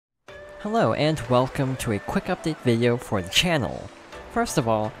Hello and welcome to a quick update video for the channel. First of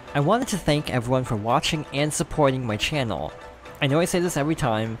all, I wanted to thank everyone for watching and supporting my channel. I know I say this every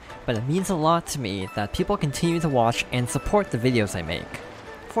time, but it means a lot to me that people continue to watch and support the videos I make.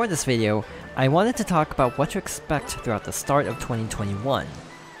 For this video, I wanted to talk about what to expect throughout the start of 2021.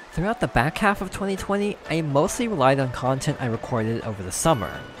 Throughout the back half of 2020, I mostly relied on content I recorded over the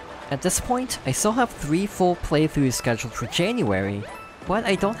summer. At this point, I still have 3 full playthroughs scheduled for January, but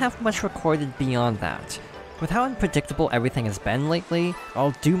I don't have much recorded beyond that. With how unpredictable everything has been lately,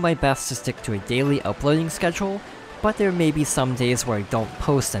 I'll do my best to stick to a daily uploading schedule, but there may be some days where I don't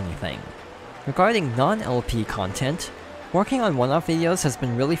post anything. Regarding non-LP content, working on one-off videos has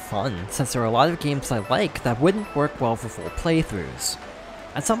been really fun since there are a lot of games I like that wouldn't work well for full playthroughs.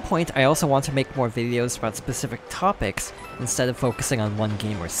 At some point, I also want to make more videos about specific topics instead of focusing on one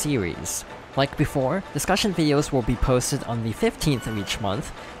game or series. Like before, discussion videos will be posted on the 15th of each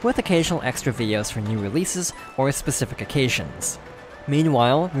month, with occasional extra videos for new releases or specific occasions.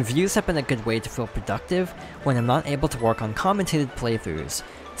 Meanwhile, reviews have been a good way to feel productive when I'm not able to work on commentated playthroughs,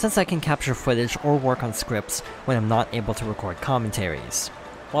 since I can capture footage or work on scripts when I'm not able to record commentaries.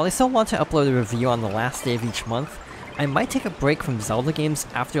 While I still want to upload a review on the last day of each month, I might take a break from Zelda games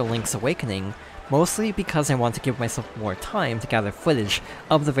after Link's Awakening, mostly because I want to give myself more time to gather footage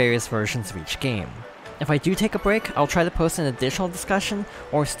of the various versions of each game. If I do take a break, I'll try to post an additional discussion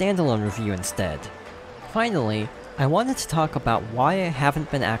or standalone review instead. Finally, I wanted to talk about why I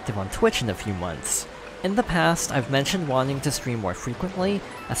haven't been active on Twitch in a few months. In the past, I've mentioned wanting to stream more frequently,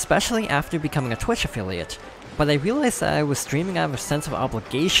 especially after becoming a Twitch affiliate, but I realized that I was streaming out of a sense of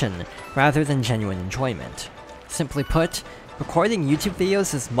obligation rather than genuine enjoyment. Simply put, recording YouTube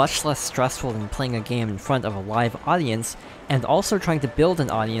videos is much less stressful than playing a game in front of a live audience, and also trying to build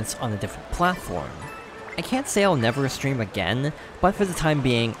an audience on a different platform. I can't say I'll never stream again, but for the time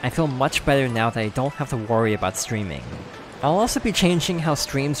being, I feel much better now that I don't have to worry about streaming. I'll also be changing how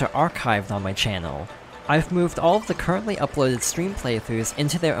streams are archived on my channel. I've moved all of the currently uploaded stream playthroughs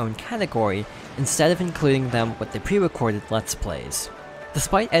into their own category, instead of including them with the pre-recorded Let's Plays.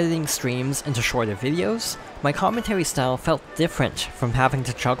 Despite editing streams into shorter videos, my commentary style felt different from having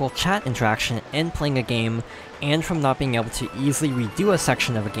to juggle chat interaction and playing a game, and from not being able to easily redo a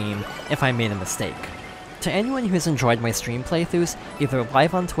section of a game if I made a mistake. To anyone who has enjoyed my stream playthroughs, either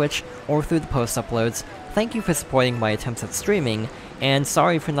live on Twitch or through the post uploads, thank you for supporting my attempts at streaming, and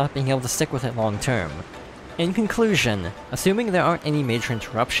sorry for not being able to stick with it long term. In conclusion, assuming there aren't any major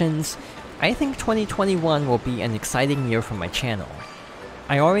interruptions, I think 2021 will be an exciting year for my channel.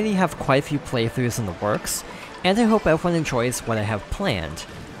 I already have quite a few playthroughs in the works, and I hope everyone enjoys what I have planned.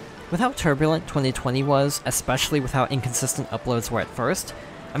 With how turbulent 2020 was, especially with how inconsistent uploads were at first,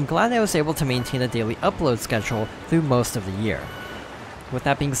 I'm glad I was able to maintain a daily upload schedule through most of the year. With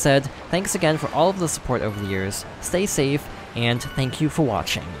that being said, thanks again for all of the support over the years, stay safe, and thank you for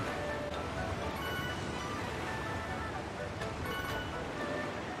watching.